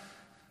up,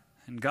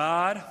 and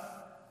God,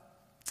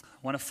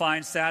 I want to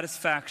find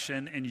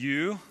satisfaction in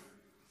you,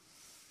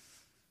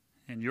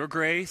 in your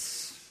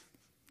grace,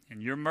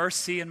 in your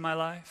mercy in my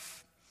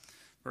life.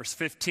 Verse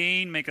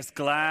 15, make us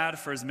glad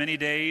for as many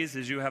days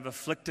as you have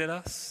afflicted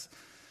us,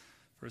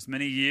 for as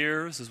many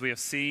years as we have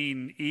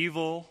seen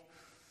evil.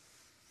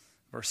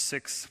 Verse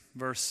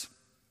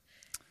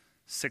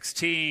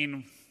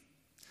 16,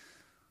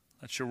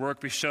 let your work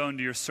be shown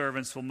to your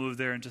servants. We'll move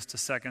there in just a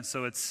second.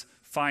 So it's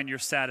find your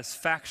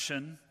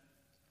satisfaction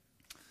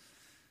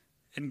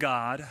in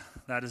God.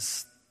 That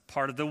is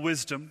part of the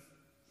wisdom.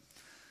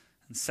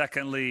 And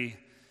secondly,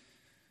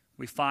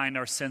 we find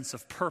our sense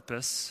of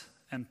purpose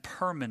and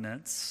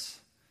permanence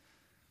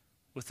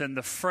within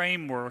the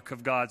framework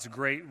of God's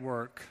great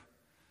work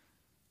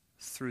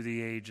through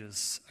the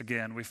ages.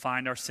 Again, we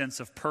find our sense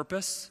of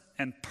purpose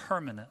and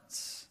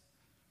permanence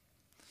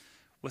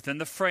within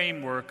the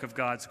framework of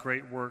God's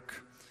great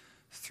work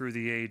through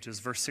the ages.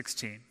 Verse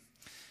 16,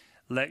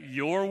 let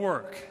your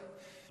work.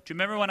 Do you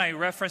remember when I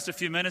referenced a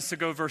few minutes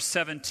ago, verse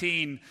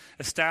 17,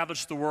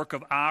 establish the work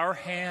of our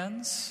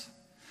hands?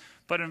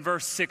 But in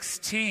verse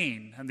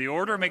 16, and the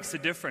order makes a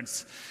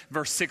difference.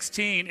 Verse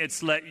 16,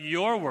 it's let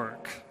your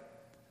work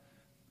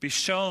be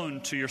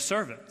shown to your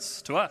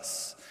servants, to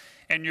us,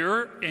 and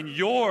in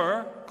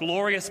your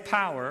glorious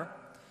power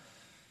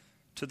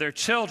to their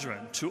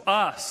children, to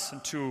us,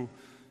 and to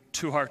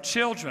our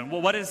children.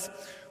 Well, what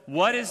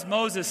is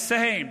Moses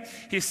saying?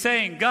 He's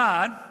saying,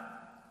 God,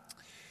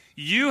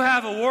 you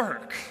have a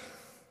work.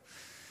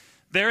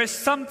 There is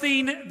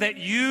something that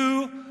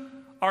you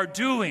are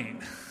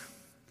doing.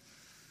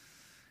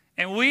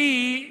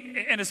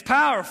 And it's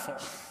powerful.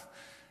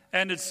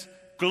 And it's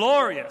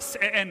glorious.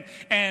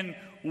 And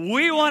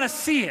we want to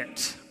see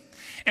it.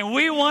 And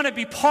we want to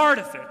be part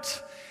of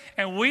it.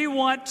 And we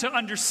want to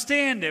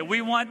understand it.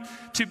 We want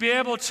to be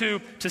able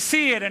to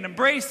see it and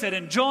embrace it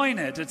and join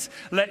it. It's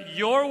let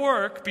your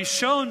work be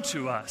shown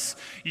to us.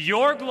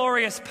 Your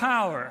glorious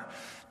power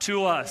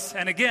to us.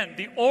 And again,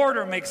 the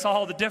order makes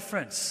all the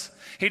difference.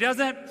 He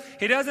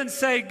doesn't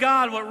say,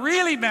 God, what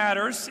really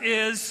matters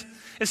is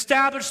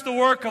establish the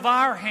work of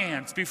our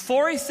hands.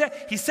 Before he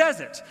says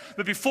it,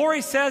 but before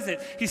he says it,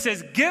 he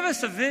says, give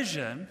us a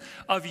vision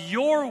of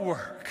your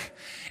work.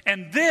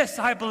 And this,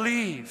 I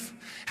believe,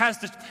 has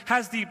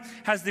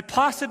the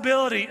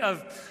possibility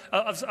of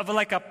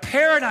like a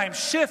paradigm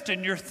shift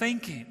in your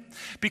thinking.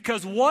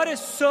 Because what is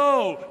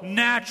so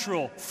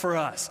natural for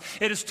us?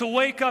 It is to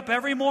wake up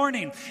every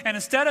morning and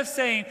instead of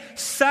saying,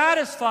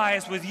 satisfy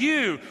us with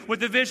you, with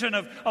the vision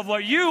of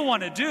what you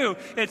want to do,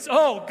 it's,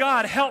 oh,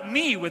 God, help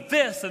me with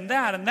this and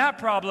that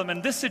problem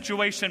and this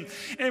situation.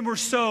 And we're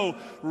so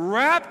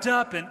wrapped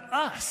up in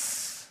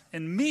us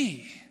and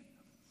me.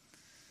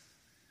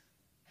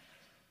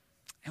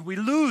 And we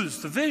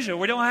lose the vision.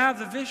 We don't have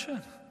the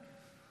vision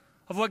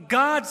of what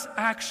God's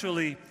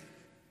actually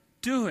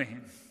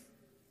doing.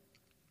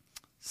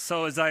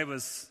 So as I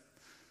was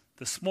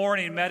this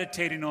morning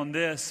meditating on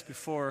this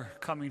before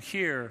coming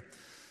here,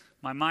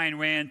 my mind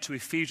ran to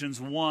Ephesians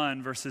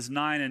 1, verses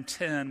 9 and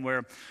 10,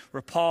 where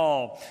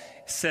Paul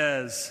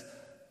says,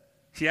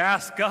 he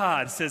asks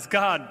God, says,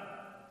 God,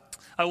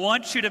 I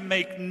want you to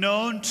make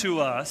known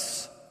to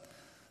us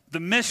the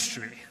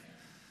mystery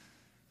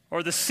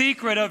or the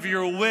secret of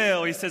your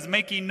will. He says,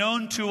 making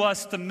known to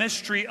us the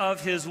mystery of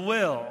his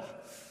will,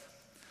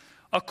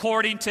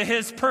 according to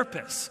his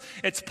purpose.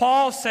 It's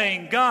Paul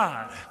saying,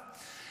 God,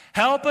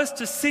 help us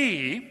to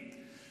see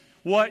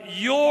what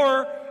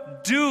you're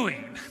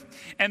doing.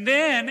 And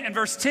then in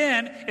verse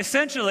 10,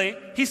 essentially,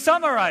 he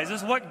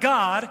summarizes what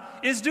God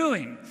is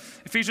doing.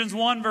 Ephesians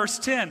 1, verse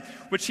 10,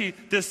 which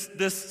this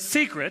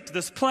secret,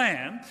 this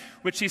plan,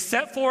 which he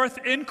set forth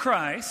in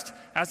Christ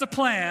as a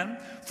plan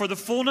for the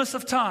fullness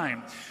of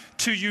time,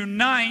 to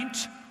unite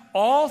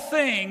all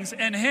things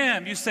in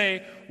him. You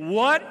say,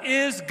 what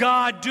is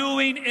God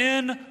doing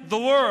in the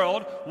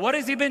world? What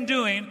has he been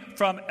doing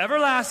from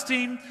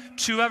everlasting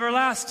to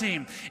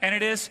everlasting? And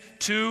it is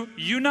to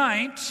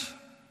unite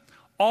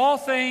all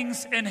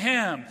things in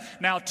him.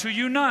 Now, to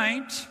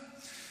unite,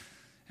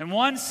 in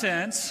one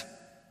sense,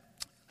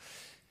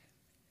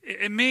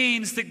 it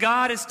means that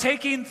God is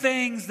taking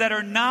things that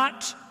are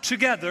not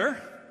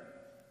together,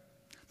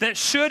 that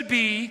should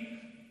be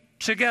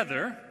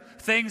together,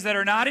 things that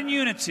are not in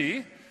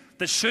unity,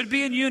 that should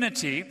be in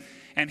unity,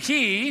 and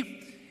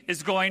he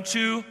is going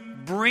to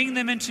bring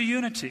them into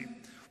unity.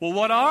 Well,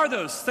 what are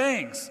those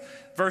things?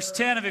 Verse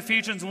 10 of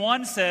Ephesians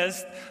 1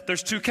 says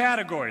there's two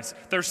categories.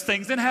 There's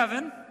things in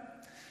heaven,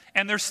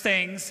 and there's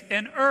things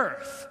in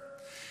earth.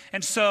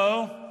 And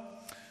so,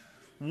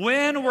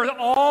 when were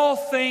all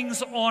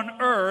things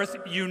on earth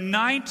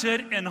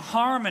united in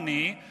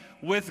harmony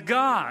with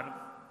God?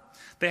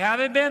 They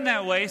haven't been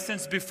that way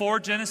since before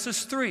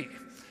Genesis 3.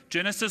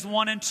 Genesis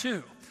 1 and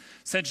 2.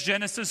 Since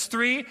Genesis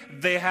 3,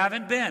 they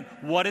haven't been.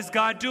 What is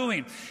God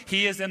doing?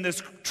 He is in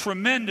this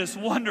tremendous,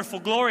 wonderful,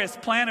 glorious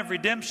plan of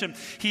redemption.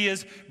 He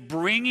is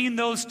bringing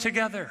those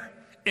together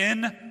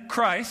in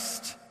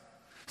Christ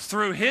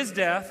through his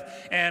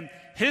death and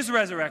his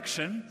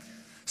resurrection,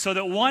 so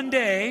that one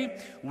day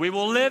we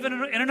will live in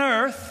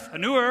a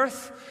new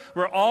earth,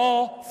 where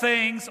all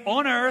things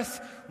on earth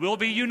will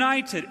be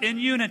united in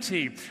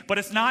unity. But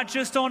it's not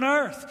just on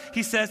earth.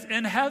 He says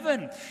in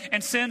heaven.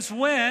 And since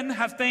when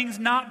have things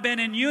not been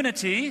in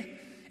unity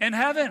in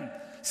heaven?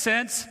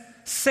 Since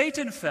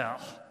Satan fell.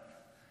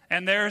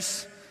 And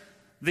there's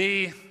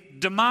the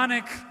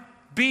demonic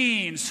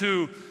beings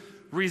who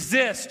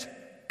resist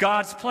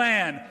God's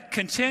plan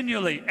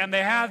continually, and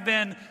they have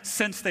been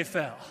since they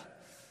fell.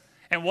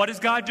 And what is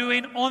God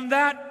doing on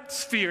that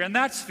sphere, in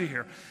that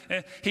sphere?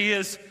 He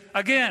is,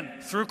 again,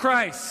 through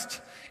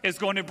Christ, is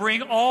going to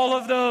bring all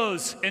of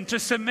those into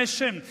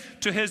submission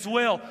to his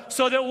will,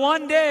 so that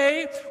one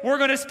day we're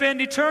going to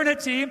spend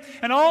eternity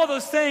and all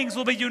those things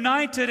will be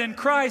united in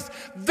Christ.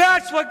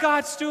 That's what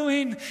God's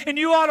doing. And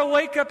you ought to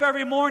wake up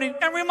every morning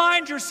and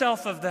remind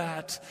yourself of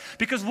that.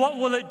 Because what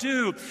will it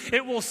do?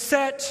 It will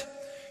set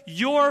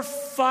your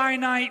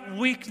finite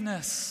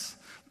weakness,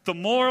 the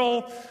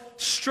moral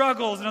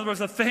struggles, in other words,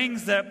 the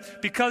things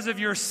that because of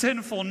your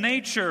sinful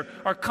nature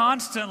are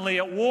constantly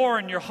at war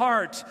in your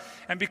heart,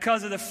 and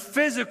because of the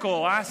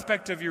physical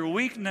aspect of your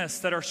weakness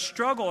that are a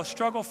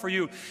struggle for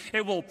you,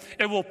 it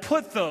will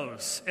put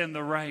those in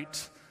the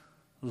right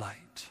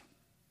light.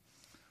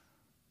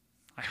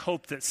 I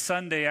hope that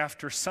Sunday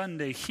after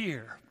Sunday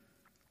here,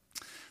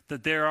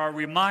 that there are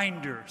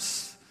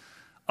reminders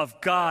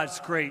of God's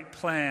great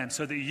plan,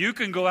 so that you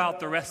can go out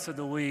the rest of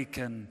the week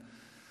and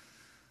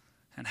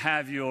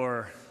have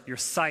your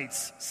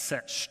sights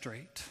set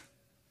straight.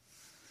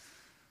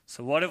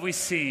 So what have we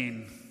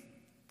seen?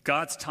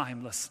 God's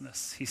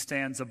timelessness. He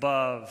stands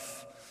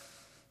above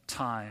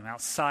time,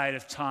 outside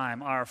of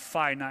time, our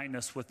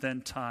finiteness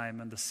within time,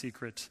 and the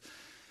secret,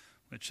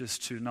 which is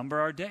to number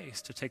our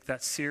days, to take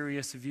that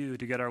serious view,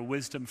 to get our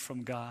wisdom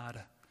from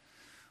God,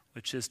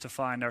 which is to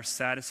find our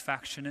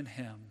satisfaction in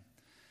him,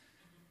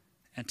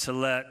 and to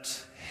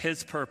let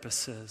his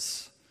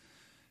purposes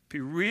be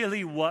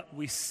really what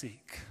we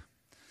seek.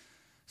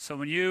 So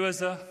when you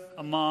as a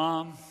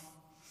mom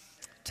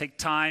take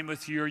time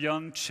with your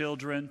young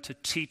children to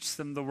teach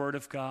them the Word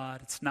of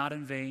God, it's not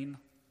in vain.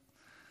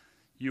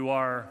 You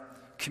are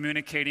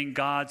communicating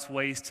God's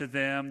ways to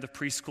them, the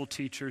preschool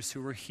teachers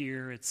who are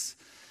here. It's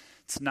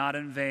not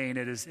in vain.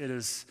 It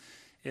is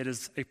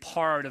a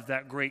part of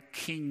that great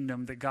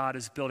kingdom that God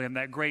is building,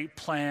 that great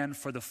plan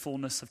for the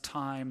fullness of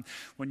time.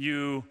 When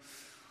you,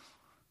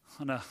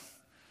 on a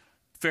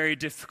very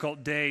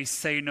difficult day,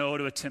 say no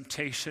to a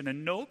temptation,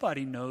 and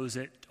nobody knows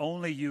it,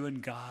 only you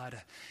and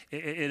God.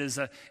 It is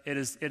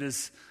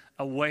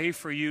a way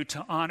for you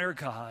to honor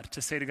God,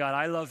 to say to God,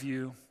 I love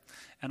you,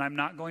 and I'm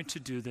not going to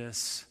do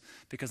this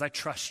because I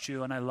trust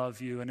you and I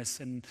love you,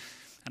 and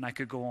I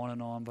could go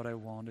on, but I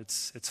won't.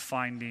 It's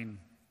finding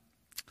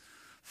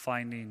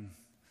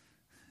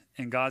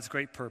in God's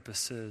great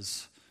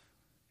purposes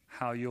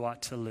how you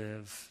ought to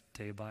live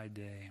day by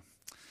day.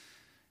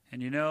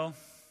 And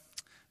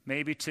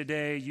maybe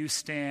today you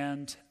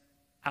stand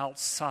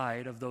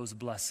outside of those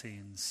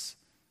blessings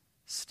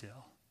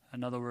still.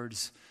 In other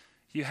words,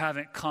 you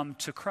haven't come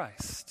to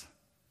Christ.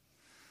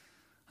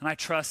 And I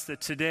trust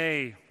that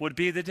today would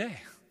be the day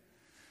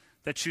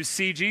that you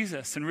see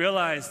Jesus and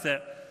realize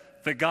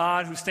that the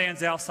God who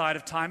stands outside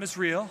of time is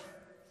real.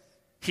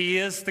 He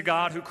is the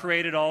God who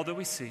created all that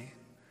we see.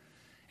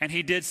 And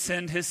he did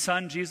send his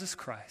son, Jesus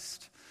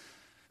Christ,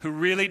 who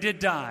really did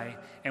die.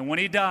 And when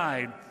he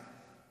died,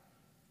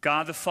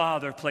 God the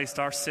Father placed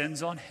our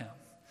sins on him.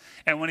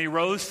 And when he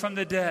rose from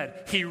the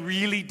dead, he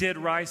really did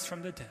rise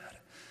from the dead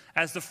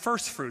as the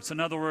first fruits. In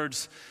other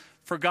words,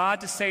 for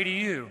God to say to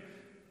you,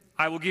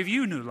 I will give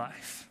you new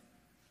life.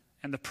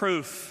 And the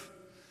proof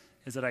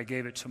is that I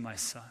gave it to my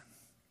son.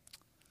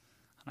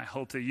 And I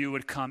hope that you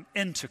would come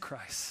into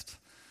Christ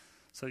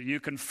so that you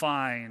can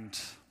find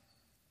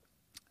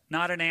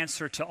not an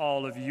answer to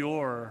all of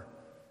your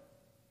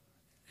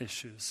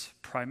issues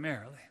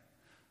primarily,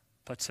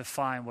 but to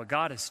find what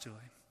God is doing.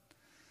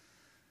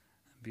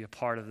 And be a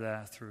part of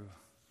that through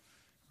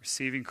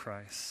receiving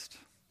Christ,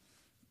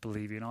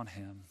 believing on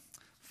him,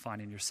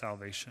 finding your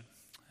salvation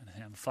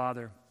in him.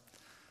 Father,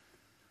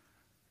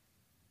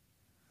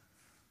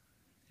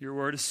 your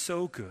word is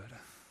so good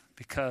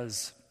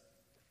because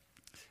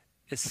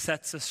it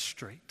sets us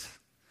straight.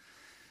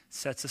 It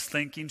sets us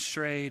thinking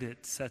straight.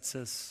 It sets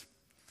us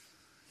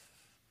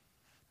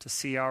to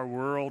see our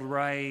world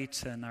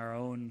right and our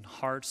own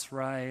hearts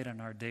right and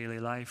our daily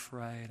life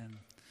right. And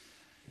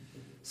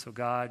so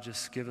God,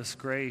 just give us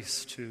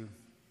grace to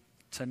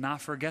not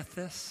forget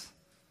this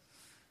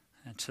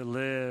and to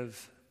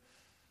live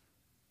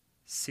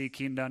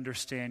seeking to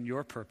understand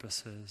your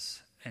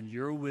purposes and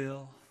your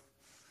will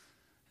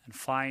and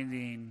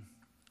finding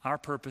our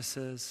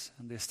purposes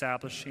and the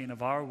establishing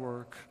of our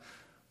work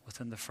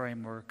within the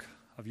framework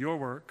of your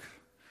work.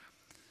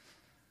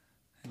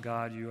 And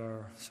God, you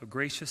are so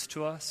gracious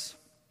to us,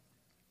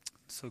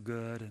 so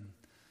good. And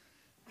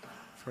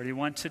for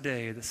anyone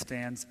today that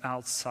stands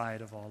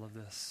outside of all of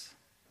this,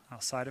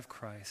 outside of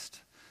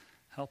Christ,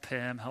 help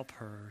him, help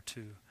her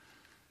to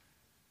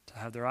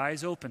have their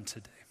eyes open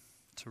today,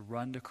 to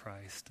run to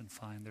Christ and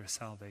find their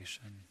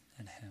salvation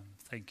in him.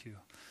 Thank you.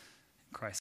 In Christ.